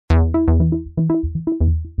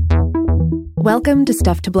Welcome to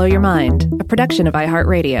Stuff to Blow Your Mind, a production of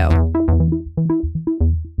iHeartRadio.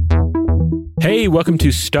 Hey, welcome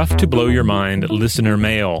to Stuff to Blow Your Mind, listener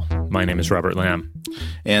mail. My name is Robert Lamb.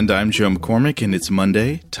 And I'm Joe McCormick, and it's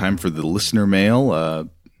Monday, time for the listener mail.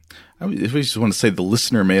 I just want to say the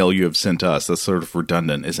listener mail you have sent us. That's sort of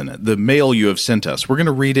redundant, isn't it? The mail you have sent us. We're going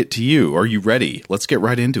to read it to you. Are you ready? Let's get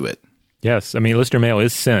right into it. Yes, I mean, listener mail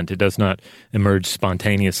is sent. It does not emerge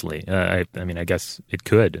spontaneously. I guess it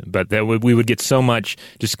could, but we would get so much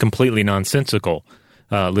just completely nonsensical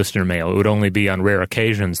listener mail. It would only be on rare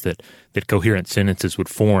occasions that coherent sentences would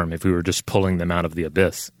form if we were just pulling them out of the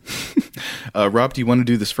abyss. Rob, do you want to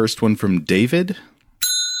do this first one from David?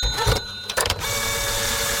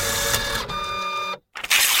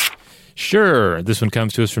 Sure. This one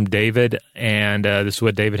comes to us from David, and this is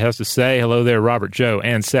what David has to say. Hello there, Robert, Joe,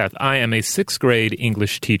 and Seth. I am a 6th grade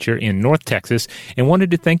English teacher in North Texas and wanted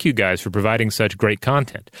to thank you guys for providing such great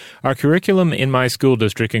content. Our curriculum in my school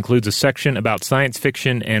district includes a section about science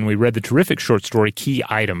fiction, and we read the terrific short story Key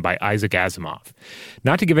Item by Isaac Asimov.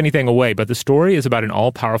 Not to give anything away, but the story is about an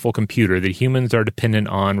all-powerful computer that humans are dependent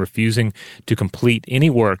on, refusing to complete any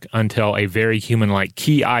work until a very human-like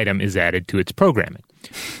key item is added to its programming.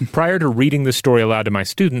 Prior to reading this story aloud to my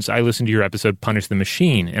students, I listened to your episode Punish the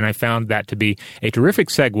Machine, and I found that to be a terrific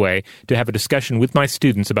segue to have a discussion with my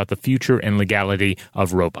students about the future and legality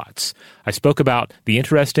of robots. I spoke about the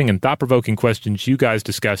interesting and thought-provoking questions you guys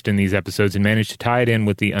discussed in these episodes and managed to tie it in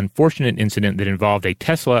with the unfortunate incident that involved a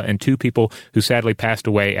Tesla and 2 people who sadly passed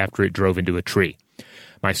away after it drove into a tree.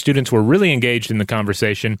 My students were really engaged in the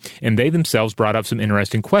conversation, and they themselves brought up some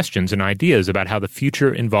interesting questions and ideas about how the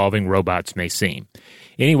future involving robots may seem.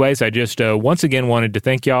 Anyways, I just once again wanted to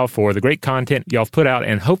thank y'all for the great content y'all have put out,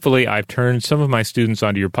 and hopefully I've turned some of my students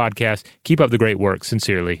onto your podcast. Keep up the great work.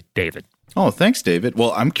 Sincerely, David. Oh, thanks, David.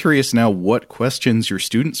 Well, I'm curious now what questions your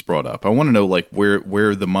students brought up. I want to know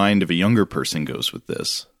where the mind of a younger person goes with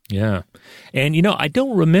this. Yeah. And, I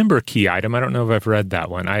don't remember Key Item. I don't know if I've read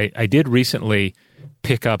that one. I did recently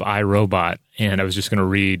pick up iRobot, and I was just going to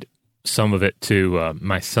read some of it to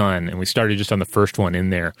my son, and we started just on the first one in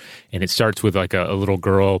there, and it starts with like a little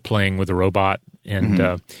girl playing with a robot,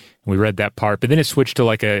 and we read that part, but then it switched to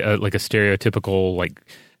like a stereotypical like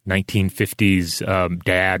 1950s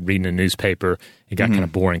dad reading a newspaper. It got kind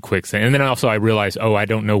of boring quick. And then also I realized, I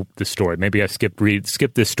don't know the story. Maybe I skipped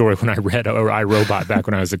this story when I read iRobot back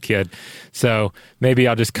when I was a kid. So maybe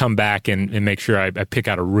I'll just come back and make sure I pick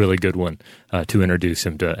out a really good one to introduce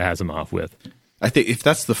him to Asimov with. I think if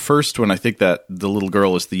that's the first one, I think that the little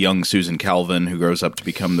girl is the young Susan Calvin who grows up to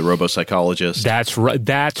become the robopsychologist.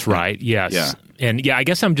 That's right. Yes. Yeah. And I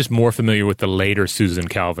guess I'm just more familiar with the later Susan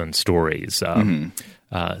Calvin stories. I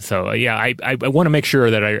want to make sure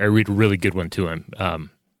that I read a really good one to him.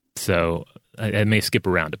 So I may skip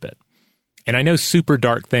around a bit. And I know super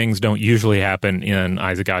dark things don't usually happen in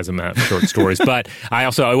Isaac Asimov short stories, but I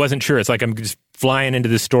wasn't sure. It's like I'm just flying into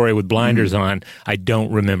this story with blinders on. I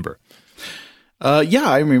don't remember.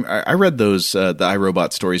 I read those, the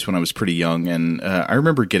iRobot stories when I was pretty young, and I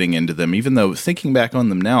remember getting into them, even though thinking back on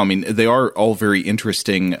them now, they are all very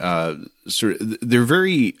interesting. They're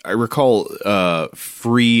very, I recall,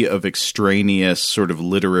 free of extraneous sort of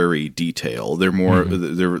literary detail. They're more,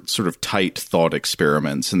 they're sort of tight thought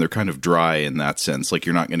experiments, and they're kind of dry in that sense. Like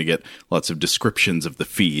you're not going to get lots of descriptions of the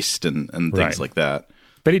feast and things like that.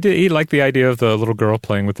 But he liked the idea of the little girl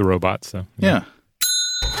playing with the robot, so. Yeah.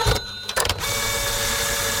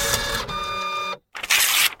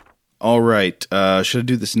 All right. Should I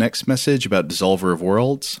do this next message about Dissolver of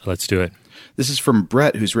Worlds? Let's do it. This is from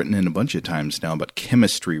Brett, who's written in a bunch of times now about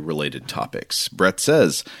chemistry-related topics. Brett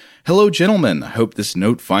says, "Hello, gentlemen. I hope this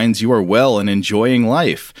note finds you are well and enjoying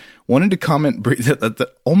life. Wanted to comment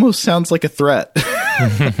that almost sounds like a threat.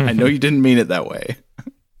 I know you didn't mean it that way.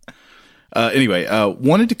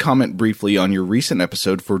 Wanted to comment briefly on your recent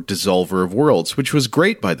episode for Dissolver of Worlds, which was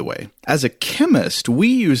great, by the way. As a chemist, we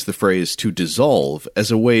use the phrase to dissolve as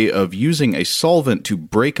a way of using a solvent to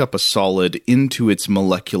break up a solid into its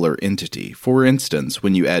molecular entity. For instance,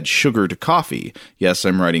 when you add sugar to coffee, yes,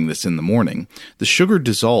 I'm writing this in the morning, the sugar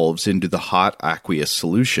dissolves into the hot aqueous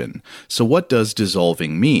solution. So what does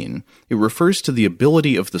dissolving mean? It refers to the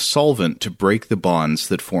ability of the solvent to break the bonds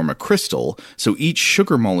that form a crystal, so each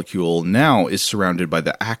sugar molecule now is surrounded by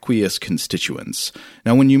the aqueous constituents.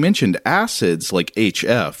 Now, when you mentioned acids like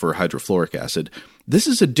HF or hydrofluoric acid, this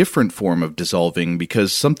is a different form of dissolving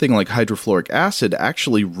because something like hydrofluoric acid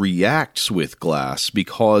actually reacts with glass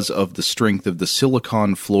because of the strength of the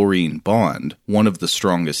silicon-fluorine bond, one of the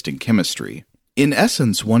strongest in chemistry. In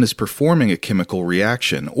essence, one is performing a chemical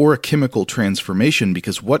reaction or a chemical transformation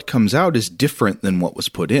because what comes out is different than what was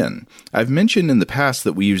put in. I've mentioned in the past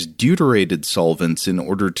that we use deuterated solvents in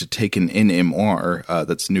order to take an NMR,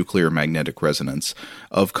 that's nuclear magnetic resonance,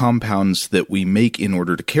 of compounds that we make in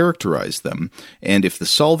order to characterize them, and if the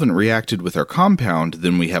solvent reacted with our compound,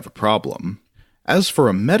 then we have a problem. As for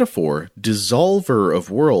a metaphor, dissolver of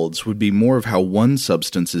worlds would be more of how one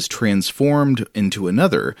substance is transformed into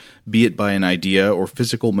another, be it by an idea or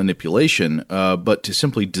physical manipulation, but to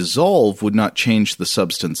simply dissolve would not change the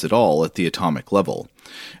substance at all at the atomic level.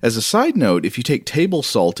 As a side note, if you take table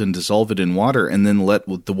salt and dissolve it in water and then let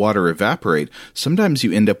the water evaporate, sometimes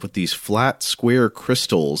you end up with these flat, square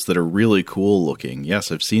crystals that are really cool looking.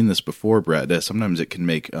 Yes, I've seen this before, Brett. Sometimes it can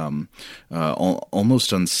make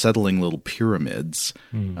almost unsettling little pyramids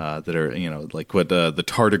that are, like what the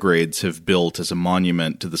tardigrades have built as a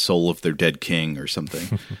monument to the soul of their dead king or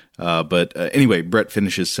something. But anyway, Brett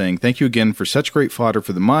finishes saying, "Thank you again for such great fodder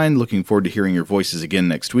for the mind. Looking forward to hearing your voices again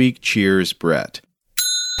next week. Cheers, Brett."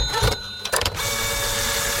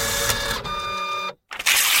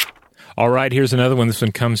 All right, here's another one. This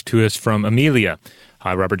one comes to us from Amelia.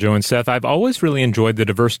 Hi, Robert, Joe, and Seth. I've always really enjoyed the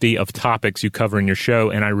diversity of topics you cover in your show,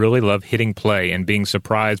 and I really love hitting play and being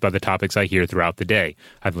surprised by the topics I hear throughout the day.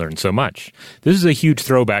 I've learned so much. This is a huge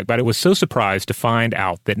throwback, but I was so surprised to find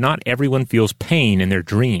out that not everyone feels pain in their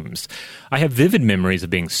dreams. I have vivid memories of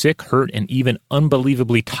being sick, hurt, and even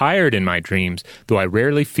unbelievably tired in my dreams, though I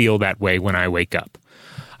rarely feel that way when I wake up.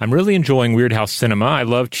 I'm really enjoying Weird House Cinema. I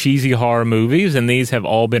love cheesy horror movies, and these have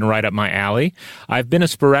all been right up my alley. I've been a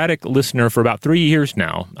sporadic listener for about 3 years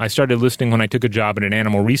now. I started listening when I took a job at an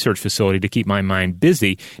animal research facility to keep my mind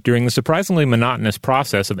busy during the surprisingly monotonous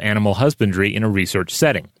process of animal husbandry in a research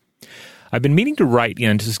setting. I've been meaning to write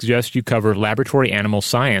in to suggest you cover laboratory animal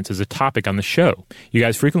science as a topic on the show. You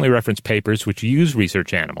guys frequently reference papers which use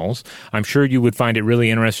research animals. I'm sure you would find it really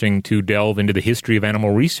interesting to delve into the history of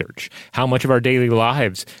animal research, how much of our daily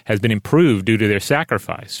lives has been improved due to their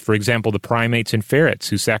sacrifice. For example, the primates and ferrets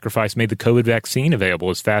whose sacrifice made the COVID vaccine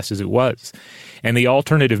available as fast as it was, and the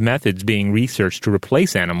alternative methods being researched to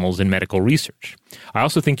replace animals in medical research. I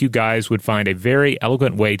also think you guys would find a very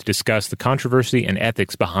eloquent way to discuss the controversy and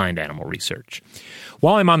ethics behind animal research.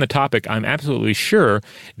 While I'm on the topic, I'm absolutely sure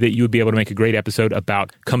that you would be able to make a great episode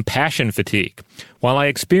about compassion fatigue. While I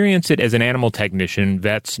experience it as an animal technician,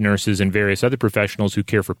 vets, nurses, and various other professionals who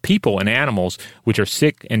care for people and animals which are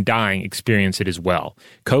sick and dying experience it as well.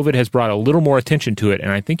 COVID has brought a little more attention to it,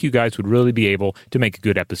 and I think you guys would really be able to make a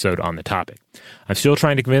good episode on the topic. I'm still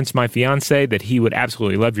trying to convince my fiancé that he would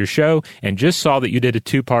absolutely love your show, and just saw that you did a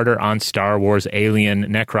 2-parter on Star Wars Alien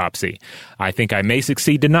Necropsy. I think I may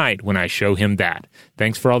succeed tonight when I show him that.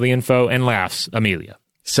 Thanks for all the info and laughs, Amelia.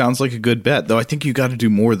 Sounds like a good bet, though I think you got to do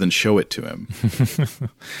more than show it to him.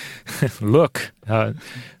 Look,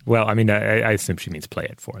 well, I mean, I assume she means play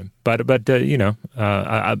it for him. But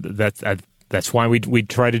that's why we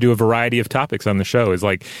try to do a variety of topics on the show. Is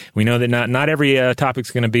like we know that not every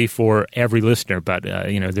topic's going to be for every listener, but there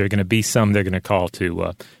are going to be some they're going to call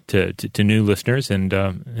to new listeners and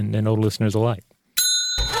old listeners alike.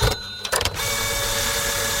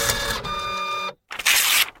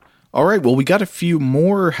 All right, well, we got a few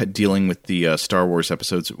more dealing with the Star Wars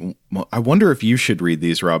episodes. I wonder if you should read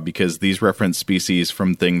these, Rob, because these reference species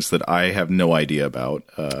from things that I have no idea about.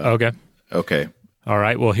 Okay. All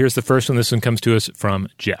right, well, here's the first one. This one comes to us from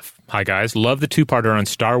Jeff. Hi, guys. Love the 2-parter on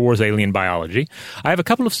Star Wars alien biology. I have a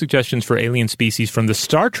couple of suggestions for alien species from the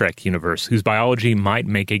Star Trek universe whose biology might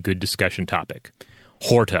make a good discussion topic.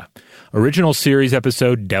 Horta. Original series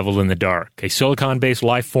episode Devil in the Dark, a silicon-based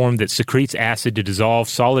life form that secretes acid to dissolve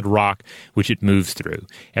solid rock which it moves through.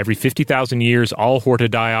 Every 50,000 years, all Horta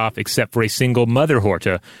die off except for a single Mother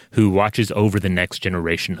Horta who watches over the next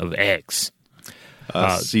generation of eggs.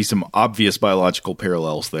 See some obvious biological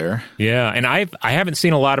parallels there. Yeah, and I haven't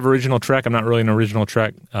seen a lot of original Trek. I'm not really an original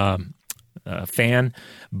Trek fan,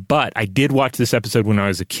 but I did watch this episode when I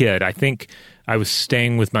was a kid. I think I was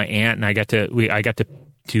staying with my aunt, and I got to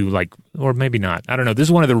like, or maybe not. I don't know. This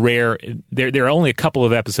is one of the rare. There are only a couple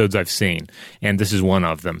of episodes I've seen, and this is one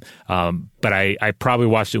of them. But I probably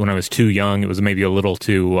watched it when I was too young. It was maybe a little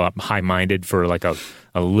too high-minded for like a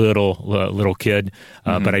little kid.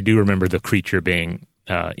 But I do remember the creature being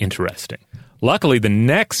interesting. Luckily, the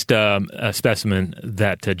next specimen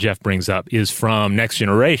that Jeff brings up is from Next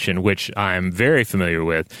Generation, which I'm very familiar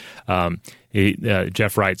with.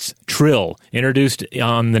 Jeff writes, Trill, introduced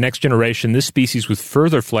on the Next Generation, this species was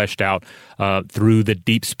further fleshed out through the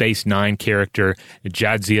Deep Space Nine character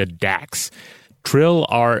Jadzia Dax. Trill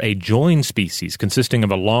are a joined species consisting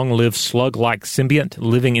of a long-lived slug-like symbiont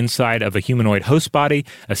living inside of a humanoid host body.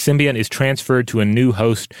 A symbiont is transferred to a new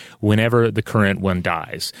host whenever the current one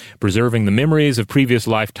dies, preserving the memories of previous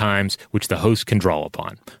lifetimes which the host can draw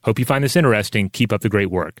upon. Hope you find this interesting. Keep up the great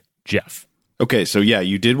work. Jeff. Okay, so yeah,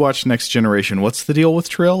 you did watch Next Generation. What's the deal with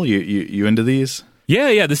Trill? You into these?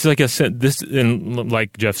 Yeah. This is and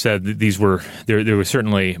like Jeff said, these were there was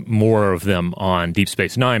certainly more of them on Deep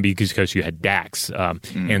Space Nine because you had Dax,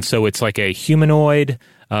 and so it's like a humanoid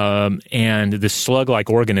and this slug-like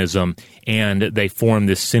organism, and they form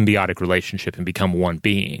this symbiotic relationship and become one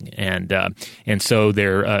being. And so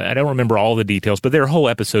there, I don't remember all the details, but there are whole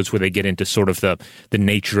episodes where they get into sort of the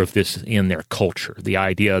nature of this in their culture, the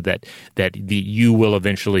idea that you will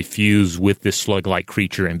eventually fuse with this slug-like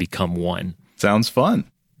creature and become one. Sounds fun.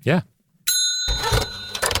 Yeah.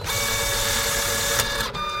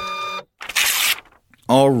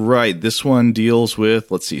 All right, this one deals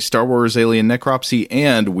with, Star Wars Alien Necropsy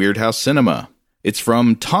and Weirdhouse Cinema. It's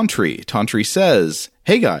from Tantri. Tantri says,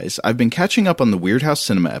 "Hey guys, I've been catching up on the Weirdhouse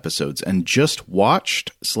Cinema episodes and just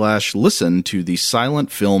watched/listened to the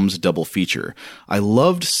silent films double feature. I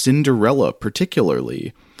loved Cinderella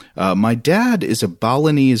particularly. My dad is a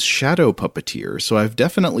Balinese shadow puppeteer, so I've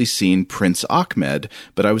definitely seen Prince Ahmed,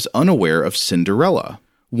 but I was unaware of Cinderella.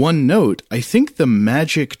 One note, I think the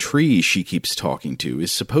magic tree she keeps talking to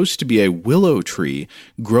is supposed to be a willow tree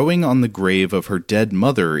growing on the grave of her dead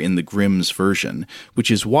mother in the Grimm's version, which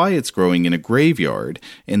is why it's growing in a graveyard,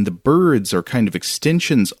 and the birds are kind of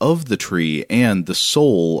extensions of the tree and the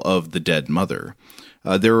soul of the dead mother.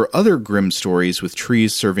 There are other Grimm stories with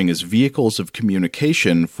trees serving as vehicles of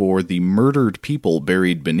communication for the murdered people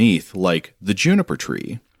buried beneath, like the juniper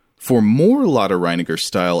tree. For more Lotte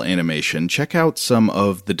Reiniger-style animation, check out some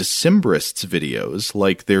of the Decemberists' videos,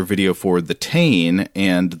 like their video for The Tane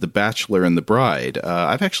and The Bachelor and the Bride.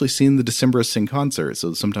 I've actually seen the Decemberists in concert,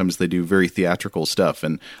 so sometimes they do very theatrical stuff,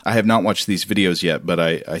 and I have not watched these videos yet, but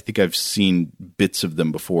I think I've seen bits of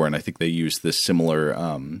them before, and I think they use this similar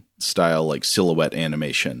style, like silhouette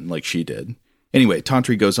animation, like she did. Anyway,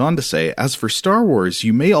 Tantri goes on to say, as for Star Wars,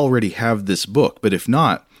 you may already have this book, but if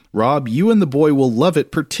not, Rob, you and the boy will love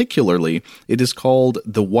it particularly. It is called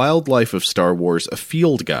The Wildlife of Star Wars, A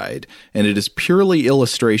Field Guide, and it is purely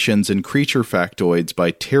illustrations and creature factoids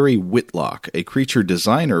by Terry Whitlock, a creature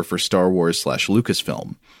designer for Star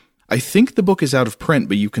Wars/Lucasfilm. I think the book is out of print,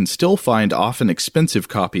 but you can still find often expensive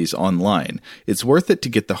copies online. It's worth it to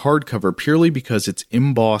get the hardcover purely because it's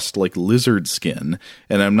embossed like lizard skin,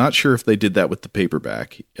 and I'm not sure if they did that with the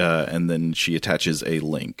paperback. And then she attaches a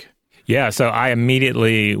link. Yeah, so I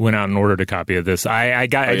immediately went out and ordered a copy of this. I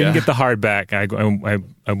didn't get the hardback. I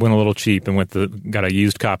went a little cheap and got a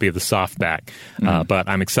used copy of the softback. But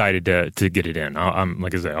I'm excited to get it in. I'm,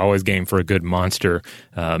 like I say, always game for a good monster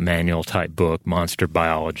manual type book, monster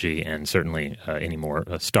biology, and certainly any more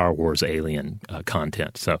Star Wars alien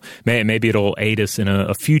content. So maybe it'll aid us in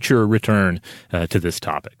a future return to this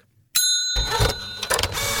topic.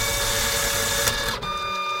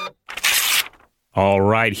 All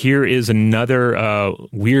right, here is another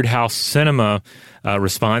Weirdhouse Cinema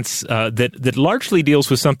response that largely deals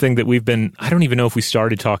with something that we've been, I don't even know if we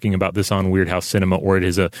started talking about this on Weirdhouse Cinema or it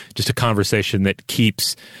is just a conversation that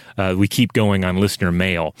we keep going on listener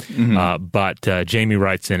mail. But Jamie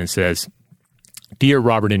writes in and says, Dear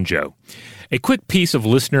Robert and Joe, a quick piece of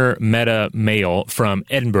listener meta mail from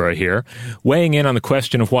Edinburgh here, weighing in on the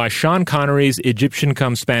question of why Sean Connery's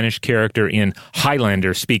Egyptian-cum-Spanish character in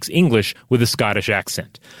Highlander speaks English with a Scottish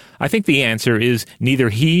accent. I think the answer is neither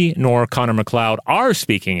he nor Connor MacLeod are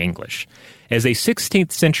speaking English. As a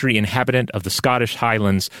 16th century inhabitant of the Scottish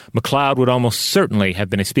Highlands, MacLeod would almost certainly have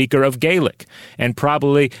been a speaker of Gaelic, and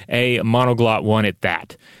probably a monoglot one at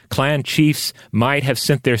that. Clan chiefs might have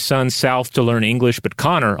sent their sons south to learn English, but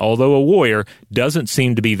Connor, although a warrior, doesn't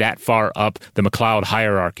seem to be that far up the MacLeod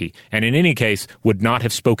hierarchy, and in any case would not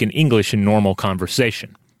have spoken English in normal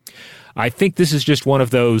conversation. I think this is just one of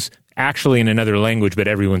those actually in another language but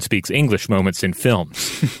everyone speaks English moments in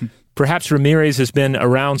films. Perhaps Ramirez has been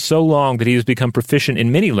around so long that he has become proficient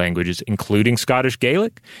in many languages, including Scottish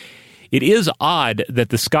Gaelic. It is odd that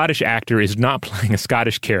the Scottish actor is not playing a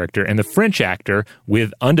Scottish character, and the French actor,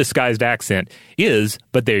 with undisguised accent, is,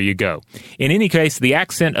 but there you go. In any case, the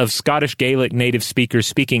accent of Scottish Gaelic native speakers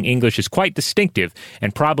speaking English is quite distinctive,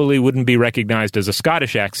 and probably wouldn't be recognized as a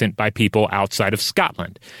Scottish accent by people outside of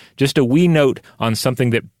Scotland. Just a wee note on something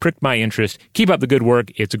that pricked my interest. Keep up the good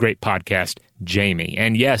work. It's a great podcast, Jamie.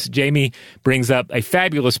 And yes, Jamie brings up a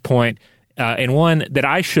fabulous point. And one that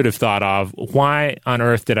I should have thought of: why on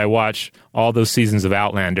earth did I watch all those seasons of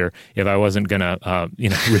Outlander if I wasn't going to,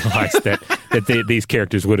 realize that these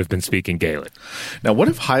characters would have been speaking Gaelic? Now, what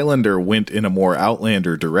if Highlander went in a more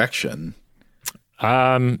Outlander direction?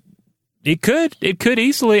 It could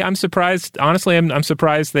easily. I'm surprised. Honestly, I'm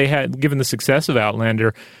surprised they had, given the success of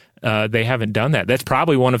Outlander, they haven't done that. That's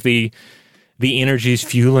probably one of the energies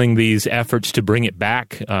fueling these efforts to bring it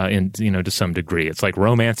back, to some degree. It's like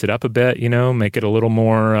romance it up a bit, make it a little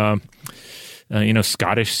more,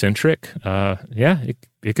 Scottish centric.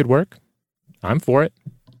 It could work. I'm for it.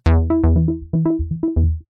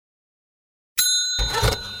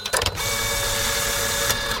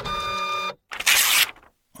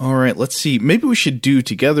 All right, let's see. Maybe we should do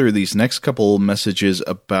together these next couple messages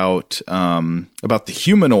about the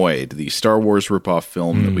Humanoid, the Star Wars ripoff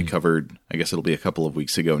film that we covered. I guess it'll be a couple of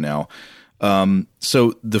weeks ago now.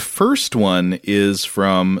 So the first one is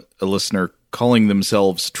from a listener calling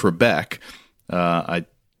themselves Trebek. I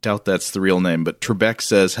doubt that's the real name, but Trebek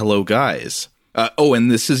says, "Hello, guys." And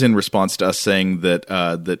this is in response to us saying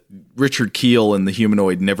that Richard Kiel and the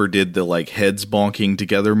Humanoid never did the heads bonking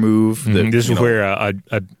together move. This is where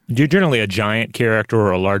generally a giant character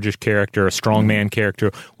or a largish character, a strongman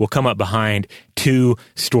character, will come up behind two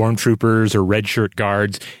stormtroopers or red shirt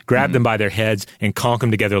guards, grab them by their heads, and conk them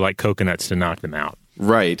together like coconuts to knock them out.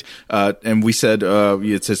 Right. And we said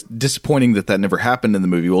it's just disappointing that never happened in the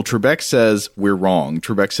movie. Well, Trebek says we're wrong.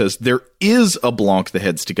 Trebek says there is a Blanc the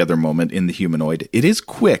heads together moment in the Humanoid. It is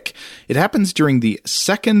quick. It happens during the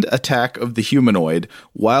second attack of the Humanoid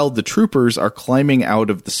while the troopers are climbing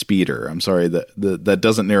out of the speeder. I'm sorry, that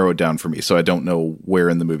doesn't narrow it down for me, so I don't know where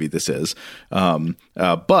in the movie this is. But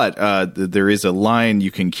there is a line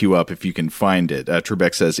you can queue up if you can find it.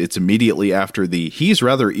 Trebek says it's immediately after the "he's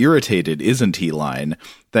rather irritated, isn't he?" line.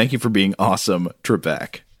 Thank you for being awesome,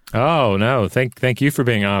 Trebek. Oh no! Thank you for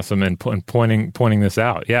being awesome and pointing this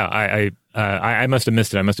out. Yeah, I must have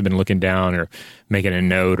missed it. I must have been looking down or making a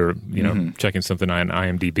note or checking something on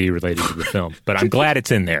IMDb related to the film. But I'm glad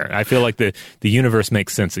it's in there. I feel like the universe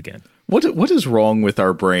makes sense again. What is wrong with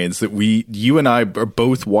our brains that you and I are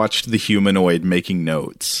both watched the Humanoid making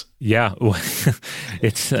notes? Yeah,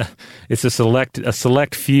 it's a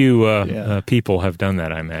select few people have done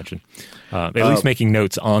that. I imagine, at least making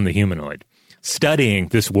notes on the Humanoid, studying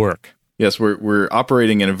this work. Yes, we're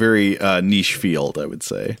operating in a very niche field, I would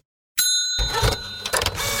say.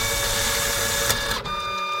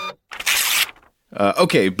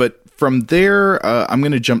 Okay, but from there, I'm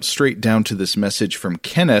going to jump straight down to this message from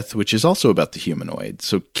Kenneth, which is also about the Humanoid.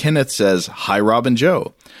 So Kenneth says, "Hi, Rob and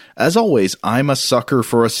Joe. As always, I'm a sucker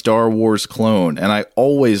for a Star Wars clone, and I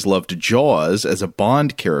always loved Jaws as a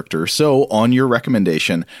Bond character, so on your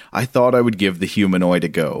recommendation, I thought I would give the Humanoid a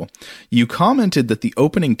go. You commented that the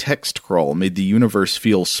opening text crawl made the universe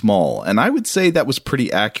feel small, and I would say that was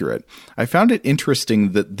pretty accurate. I found it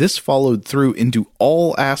interesting that this followed through into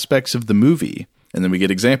all aspects of the movie." And then we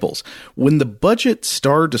get examples. When the budget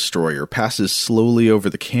Star Destroyer passes slowly over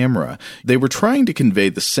the camera, they were trying to convey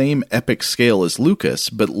the same epic scale as Lucas,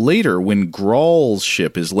 but later when Graal's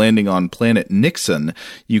ship is landing on planet Nixon,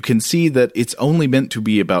 you can see that it's only meant to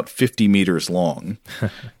be about 50 meters long.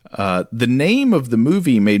 The name of the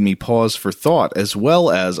movie made me pause for thought, as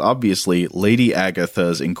well as, obviously, Lady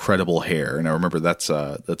Agatha's incredible hair. And I remember that's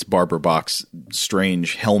Barbara Bach's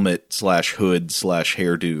strange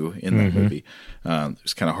helmet/hood/hairdo in that movie. It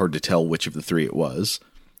was kind of hard to tell which of the three it was.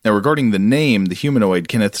 Now, regarding the name, the Humanoid,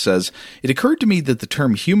 Kenneth says, "It occurred to me that the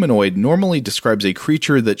term humanoid normally describes a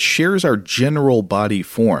creature that shares our general body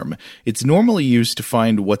form. It's normally used to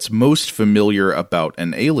find what's most familiar about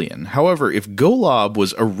an alien. However, if Golob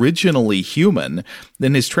was originally human,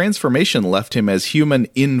 then his transformation left him as human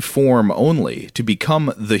in form only. To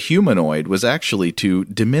become the humanoid was actually to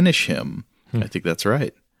diminish him." I think that's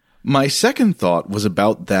right. My second thought was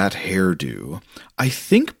about that hairdo. I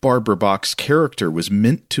think Barbara Bach's character was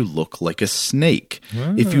meant to look like a snake.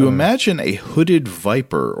 Oh. If you imagine a hooded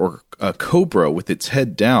viper or a cobra with its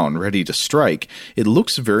head down, ready to strike, it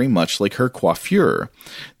looks very much like her coiffure.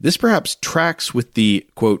 This perhaps tracks with the,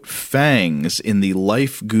 quote, fangs in the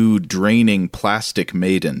life goo draining plastic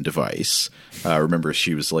maiden device. Remember,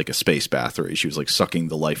 she was like a space battery. She was like sucking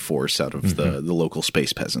the life force out of the local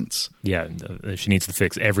space peasants. Yeah, she needs to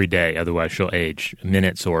fix every day, otherwise she'll age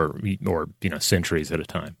minutes or centuries at a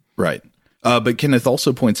time. Right. But Kenneth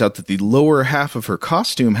also points out that the lower half of her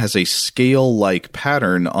costume has a scale-like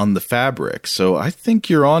pattern on the fabric. So I think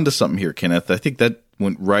you're onto something here, Kenneth. I think that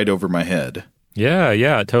went right over my head. Yeah,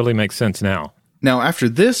 it totally makes sense now. Now, after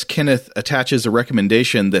this, Kenneth attaches a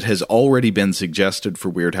recommendation that has already been suggested for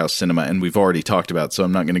Weirdhouse Cinema, and we've already talked about, so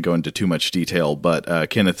I'm not going to go into too much detail, but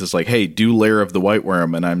Kenneth is like, hey, do Lair of the White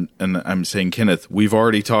Worm, and I'm saying, Kenneth, we've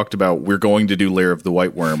already talked about we're going to do Lair of the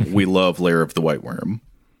White Worm. We love Lair of the White Worm.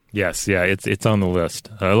 Yes, yeah, it's on the list.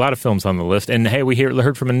 A lot of films on the list. And hey, we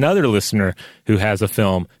heard from another listener who has a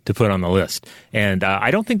film to put on the list. And I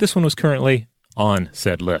don't think this one was currently on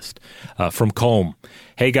said list. From Colm.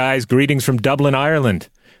 Hey guys, greetings from Dublin, Ireland.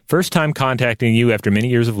 First time contacting you after many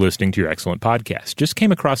years of listening to your excellent podcast. Just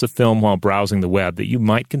came across a film while browsing the web that you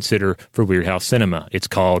might consider for Weirdhouse Cinema. It's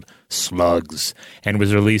called Slugs and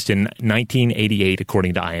was released in 1988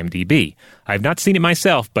 according to IMDb. I have not seen it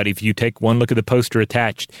myself, but if you take one look at the poster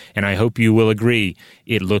attached, and I hope you will agree,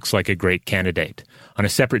 it looks like a great candidate. On a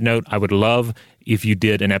separate note, I would love if you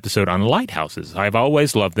did an episode on lighthouses. I've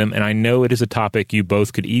always loved them, and I know it is a topic you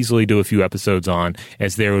both could easily do a few episodes on,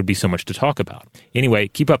 as there would be so much to talk about. Anyway,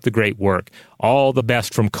 keep up the great work. All the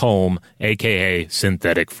best from Colm, a.k.a.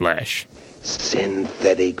 Synthetic Flesh.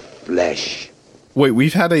 Synthetic Flesh. Wait,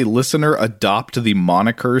 we've had a listener adopt the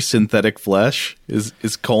moniker Synthetic Flesh? Is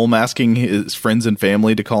Colm asking his friends and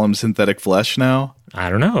family to call him Synthetic Flesh now? I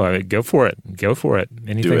don't know. Go for it. Go for it.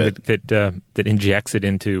 Anything that injects it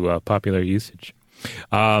into popular usage.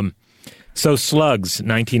 So Slugs,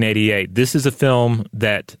 1988. This is a film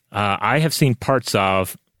that I have seen parts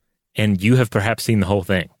of, and you have perhaps seen the whole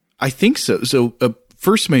thing. I think so. So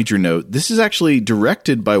first major note, this is actually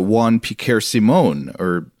directed by Juan Piquer Simón,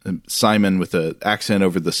 or Simon with an accent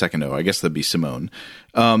over the second O. I guess that'd be Simone.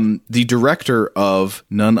 The director of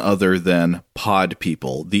none other than Pod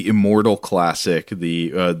People, the immortal classic,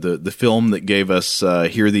 the film that gave us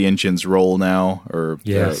Hear the Engines Roll Now, or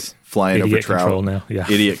Flying Idiot Over Trout. Control Now. Yeah.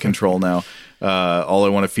 Idiot Control Now. All I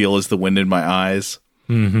Want to Feel is the Wind in My Eyes.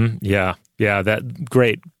 Mm-hmm. Yeah. Yeah, that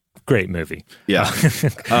great movie. Yeah.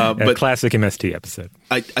 But classic MST episode.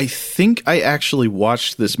 I think I actually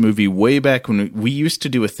watched this movie way back when we used to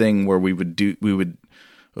do a thing where we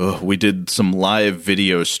did some live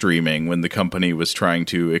video streaming when the company was trying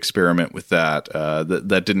to experiment with that.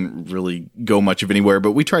 That didn't really go much of anywhere,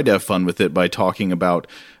 but we tried to have fun with it by talking about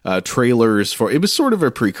trailers for. It was sort of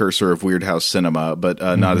a precursor of Weirdhouse Cinema, but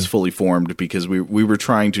not as fully formed, because we were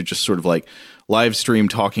trying to just sort of like live stream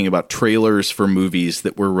talking about trailers for movies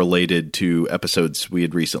that were related to episodes we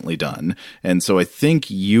had recently done. And so I think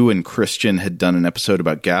you and Christian had done an episode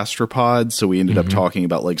about gastropods, so we ended up talking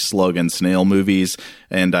about like slug and snail movies,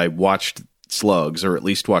 and I watched Slugs, or at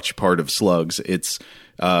least watched part of Slugs. It's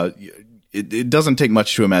it doesn't take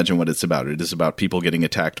much to imagine what it's about. It is about people getting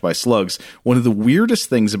attacked by slugs. One of the weirdest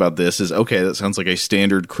things about this is, okay, that sounds like a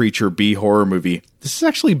standard creature B horror movie. This is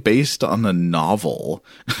actually based on a novel.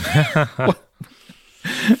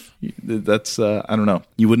 That's I don't know.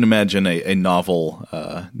 You wouldn't imagine a novel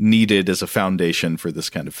needed as a foundation for this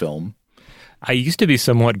kind of film. I used to be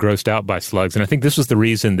somewhat grossed out by slugs, and I think this was the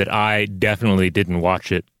reason that I definitely didn't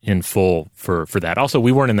watch it in full for that. Also,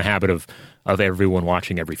 we weren't in the habit of everyone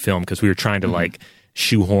watching every film, because we were trying to like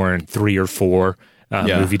shoehorn 3 or 4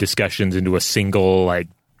 movie discussions into a single like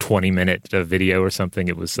 20-minute video or something.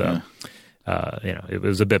 It was it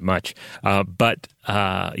was a bit much. But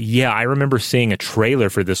I remember seeing a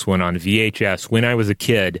trailer for this one on VHS when I was a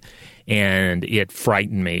kid, and it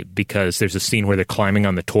frightened me because there's a scene where they're climbing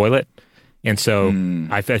on the toilet. And so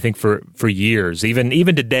I think for years, even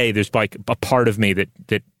today, there's like a part of me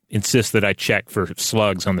that insists that I check for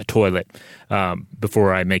slugs on the toilet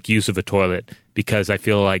before I make use of a toilet, because I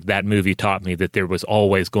feel like that movie taught me that there was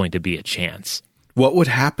always going to be a chance. What would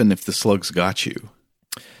happen if the slugs got you?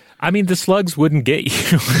 I mean, the slugs wouldn't get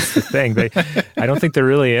you. That's the thing. I don't think they're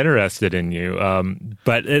really interested in you.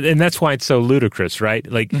 But that's why it's so ludicrous,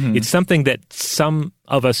 right? Like it's something that some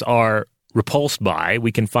of us are repulsed by. We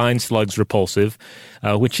can find slugs repulsive,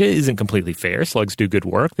 which isn't completely fair. Slugs do good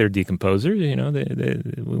work. They're decomposers. You know,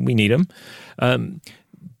 we need them.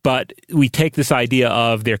 But we take this idea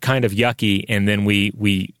of they're kind of yucky, and then we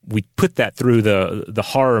put that through the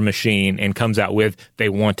horror machine, and comes out with they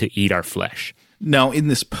want to eat our flesh. Now, in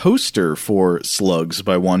this poster for Slugs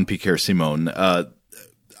by Juan Piquer Simón,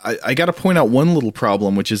 I got to point out one little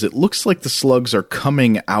problem, which is it looks like the slugs are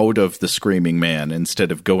coming out of the screaming man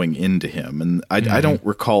instead of going into him. And I don't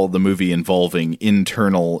recall the movie involving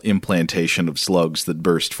internal implantation of slugs that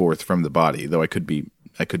burst forth from the body, though I could be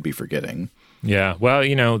forgetting. Yeah, well,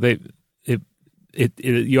 you know,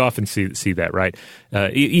 you often see that, right?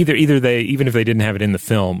 Either they, even if they didn't have it in the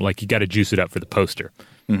film, like you got to juice it up for the poster.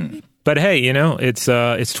 Mm-hmm. But hey, you know, it's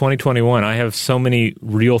 2021. I have so many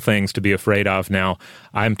real things to be afraid of now.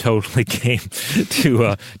 I'm totally game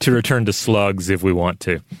to return to slugs if we want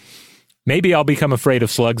to. Maybe I'll become afraid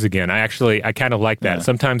of slugs again. I kind of like that. Yeah.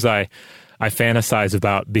 Sometimes I fantasize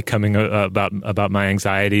about becoming about my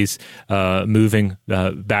anxieties, moving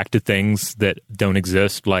back to things that don't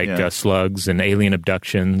exist, like slugs and alien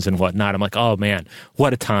abductions and whatnot. I'm like, oh man,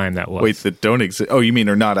 what a time that was. Wait, that don't exist? Oh, you mean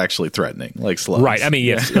are not actually threatening, like slugs? Right. I mean,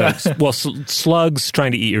 yes. Well, slugs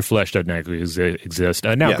trying to eat your flesh doesn't actually exist.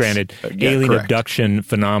 Now, Yes. granted, alien correct. abduction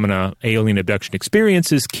phenomena, alien abduction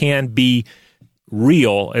experiences can be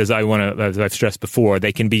real, as I've stressed before.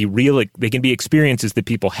 They can be real. They can be experiences that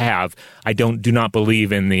people have. I do not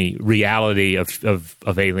believe in the reality of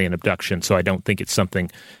alien abduction, so I don't think it's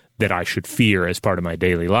something that I should fear as part of my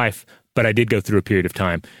daily life. But I did go through a period of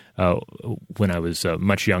time when I was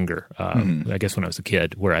much younger, I guess when I was a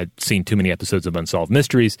kid, where I'd seen too many episodes of Unsolved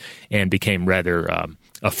Mysteries and became rather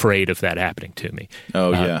afraid of that happening to me.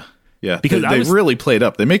 Oh, yeah. Yeah, because they really played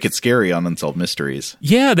up. They make it scary on Unsolved Mysteries.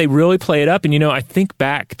 Yeah, they really play it up. And, I think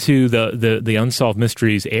back to the Unsolved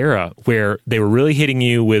Mysteries era where they were really hitting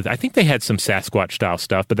you with, I think they had some Sasquatch-style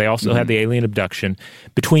stuff, but they also had the alien abduction.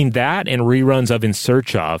 Between that and reruns of In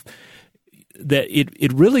Search Of, that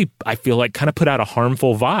it really, I feel like, kind of put out a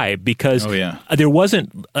harmful vibe because there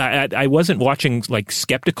wasn't, I wasn't watching, like,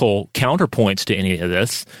 skeptical counterpoints to any of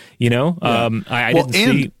this, I didn't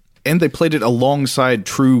see... And they played it alongside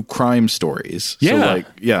true crime stories.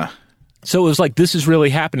 Yeah. So So it was like, this is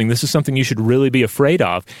really happening. This is something you should really be afraid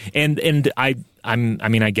of. And I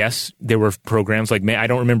guess there were programs like, I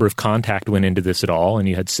don't remember if Contact went into this at all, and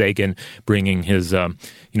you had Sagan bringing his,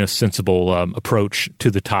 sensible approach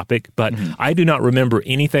to the topic. But I do not remember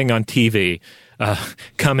anything on TV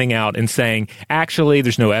coming out and saying, actually,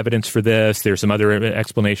 there's no evidence for this. There's some other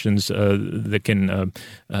explanations that can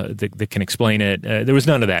explain it. There was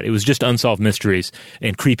none of that. It was just Unsolved Mysteries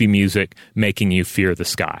and creepy music making you fear the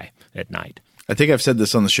sky at night. I think I've said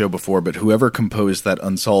this on the show before, but whoever composed that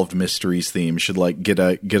Unsolved Mysteries theme should get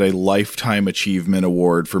a lifetime achievement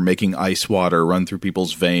award for making ice water run through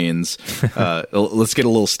people's veins. Let's get a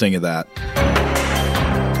little sting of that.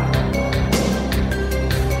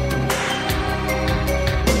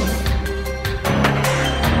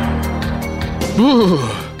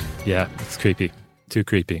 Yeah, it's creepy. Too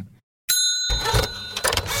creepy.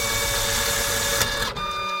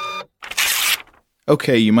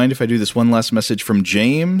 Okay, you mind if I do this one last message from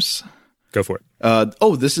James? Go for it.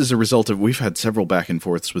 This is a result of, we've had several back and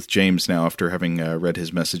forths with James now after having read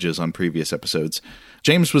his messages on previous episodes.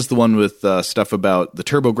 James was the one with stuff about the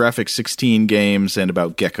TurboGrafx 16 games and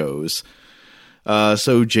about geckos.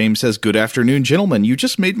 So James says, "Good afternoon, gentlemen. You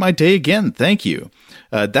just made my day again. Thank you.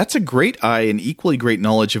 That's a great eye and equally great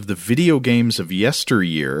knowledge of the video games of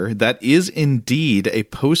yesteryear. That is indeed a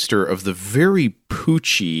poster of the very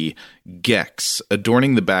poochy Gex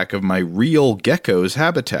adorning the back of my real gecko's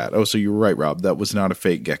habitat." Oh, so you were right, Rob. That was not a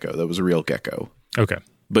fake gecko. That was a real gecko. Okay.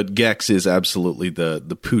 But Gex is absolutely the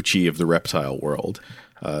poochie of the reptile world.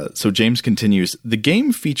 So James continues, "The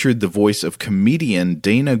game featured the voice of comedian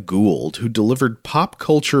Dana Gould, who delivered pop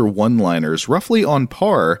culture one-liners roughly on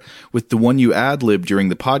par with the one you ad-libbed during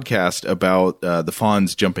the podcast about the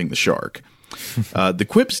fawns jumping the shark. The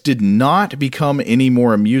quips did not become any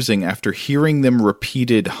more amusing after hearing them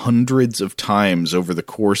repeated hundreds of times over the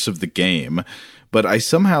course of the game, but I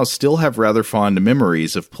somehow still have rather fond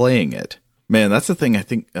memories of playing it." Man, that's the thing I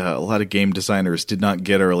think a lot of game designers did not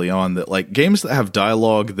get early on, that like games that have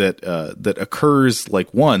dialogue that occurs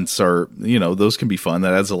like once are, those can be fun.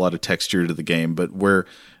 That adds a lot of texture to the game. But where,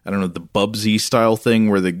 I don't know, the Bubsy style thing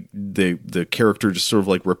where the character just sort of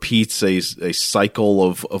like repeats a cycle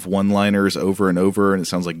of one-liners over and over, and it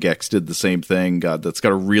sounds like Gex did the same thing. God, that's got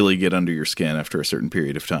to really get under your skin after a certain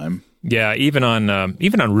period of time. Yeah, even on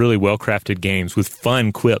really well-crafted games with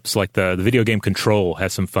fun quips, like the video game Control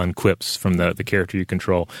has some fun quips from the character you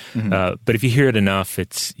control. Mm-hmm. But if you hear it enough,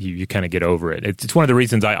 you kind of get over it. It's one of the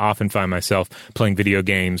reasons I often find myself playing video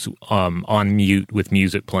games on mute with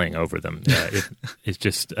music playing over them. It's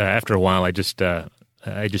just after a while, I just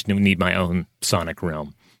need my own sonic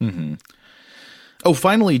realm. Mm-hmm. Oh,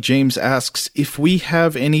 finally, James asks if we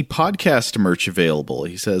have any podcast merch available.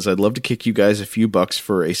 He says, "I'd love to kick you guys a few bucks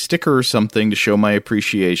for a sticker or something to show my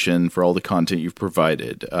appreciation for all the content you've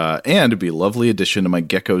provided. And it'd be a lovely addition to my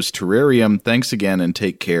gecko's terrarium. Thanks again and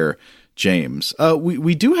take care, James."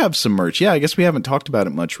 We do have some merch. Yeah, I guess we haven't talked about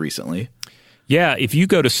it much recently. Yeah, if you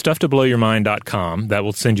go to stufftoblowyourmind.com, that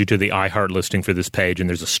will send you to the iHeart listing for this page, and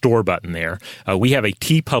there's a store button there. We have a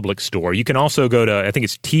TeePublic store. You can also go to, I think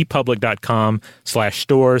it's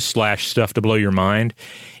teepublic.com/stores/stufftoblowyourmind.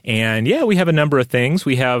 And yeah, we have a number of things.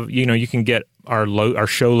 We have, you can get our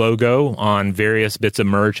show logo on various bits of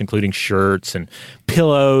merch, including shirts and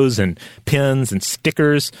pillows and pins and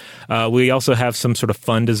stickers. We also have some sort of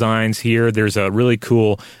fun designs here. There's a really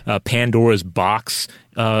cool Pandora's Box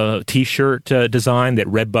T-shirt design that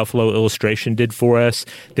Red Buffalo Illustration did for us.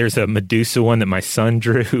 There's a Medusa one that my son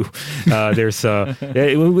drew.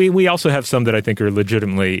 We also have some that I think are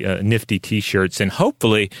legitimately nifty T-shirts, and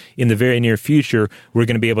hopefully in the very near future we're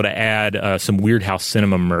going to be able to add some Weird House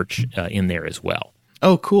Cinema merch in there as well.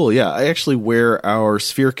 Oh, cool! Yeah, I actually wear our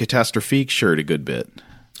Sphere Catastrophique shirt a good bit.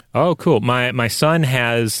 Oh, cool. My son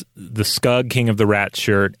has the Scug King of the Rats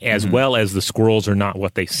shirt as well as the Squirrels Are Not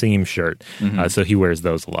What They Seem shirt. So he wears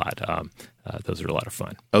those a lot. Those are a lot of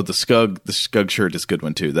fun. Oh, the Scug shirt is a good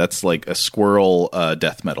one too. That's like a squirrel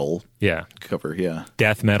death metal cover. Yeah.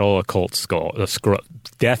 Death metal occult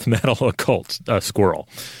death metal occult squirrel.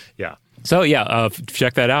 Yeah. So,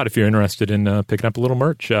 check that out if you're interested in picking up a little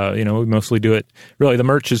merch. We mostly do it. Really, the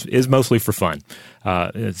merch is mostly for fun.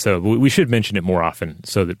 So we should mention it more often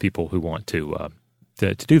so that people who want to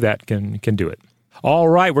do that can do it. All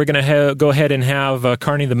right, we're going to go ahead and have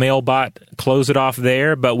Carney the Mailbot close it off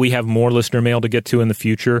there, but we have more listener mail to get to in the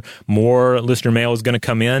future. More listener mail is going to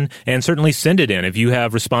come in, and certainly send it in. If you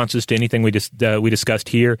have responses to anything we discussed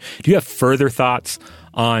here, do you have further thoughts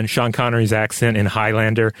on Sean Connery's accent in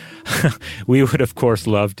Highlander? We would, of course,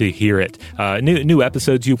 love to hear it. New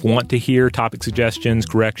episodes you want to hear, topic suggestions,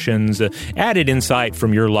 corrections, added insight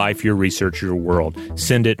from your life, your research, your world.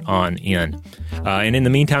 Send it on in. And in the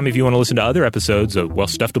meantime, if you want to listen to other episodes of,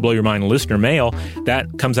 Stuff to Blow Your Mind listener mail,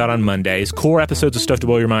 that comes out on Mondays. Core episodes of Stuff to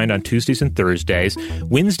Blow Your Mind on Tuesdays and Thursdays.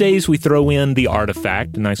 Wednesdays, we throw in The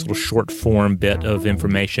Artifact, a nice little short form bit of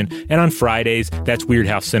information. And on Fridays, that's Weird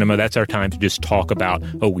House Cinema. That's our time to just talk about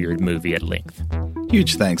a weird movie at length.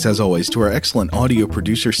 Huge thanks, as always, to our excellent audio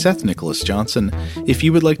producer, Seth Nicholas Johnson. If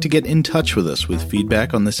you would like to get in touch with us with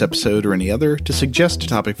feedback on this episode or any other, to suggest a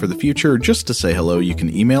topic for the future, or just to say hello, you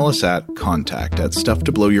can email us at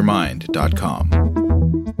contact@stufftoblowyourmind.com.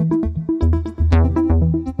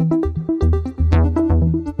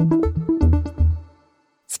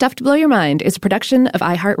 Stuff to Blow Your Mind is a production of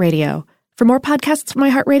iHeartRadio. For more podcasts from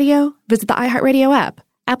iHeartRadio, visit the iHeartRadio app,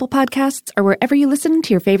 Apple Podcasts, or wherever you listen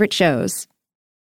to your favorite shows.